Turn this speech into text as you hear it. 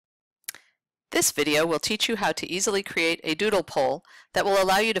This video will teach you how to easily create a Doodle poll that will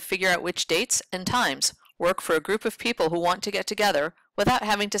allow you to figure out which dates and times work for a group of people who want to get together without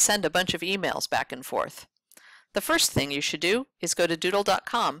having to send a bunch of emails back and forth. The first thing you should do is go to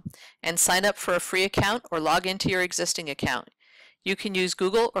doodle.com and sign up for a free account or log into your existing account. You can use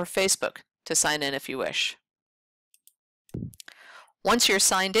Google or Facebook to sign in if you wish. Once you're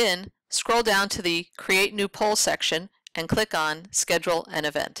signed in, scroll down to the Create New Poll section and click on Schedule an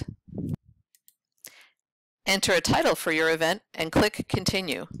Event. Enter a title for your event and click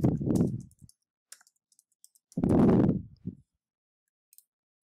Continue.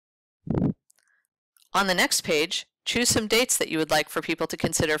 On the next page, choose some dates that you would like for people to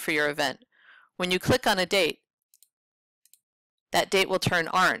consider for your event. When you click on a date, that date will turn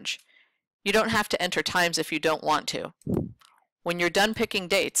orange. You don't have to enter times if you don't want to. When you're done picking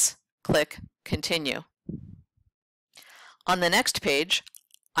dates, click Continue. On the next page,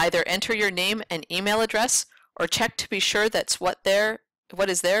 either enter your name and email address or check to be sure that what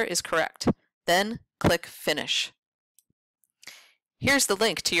is there is correct. Then click Finish. Here's the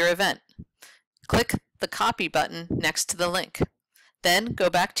link to your event. Click the Copy button next to the link. Then go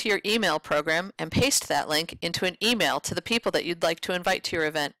back to your email program and paste that link into an email to the people that you'd like to invite to your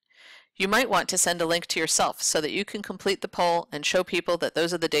event. You might want to send a link to yourself so that you can complete the poll and show people that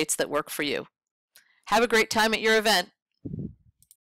those are the dates that work for you. Have a great time at your event.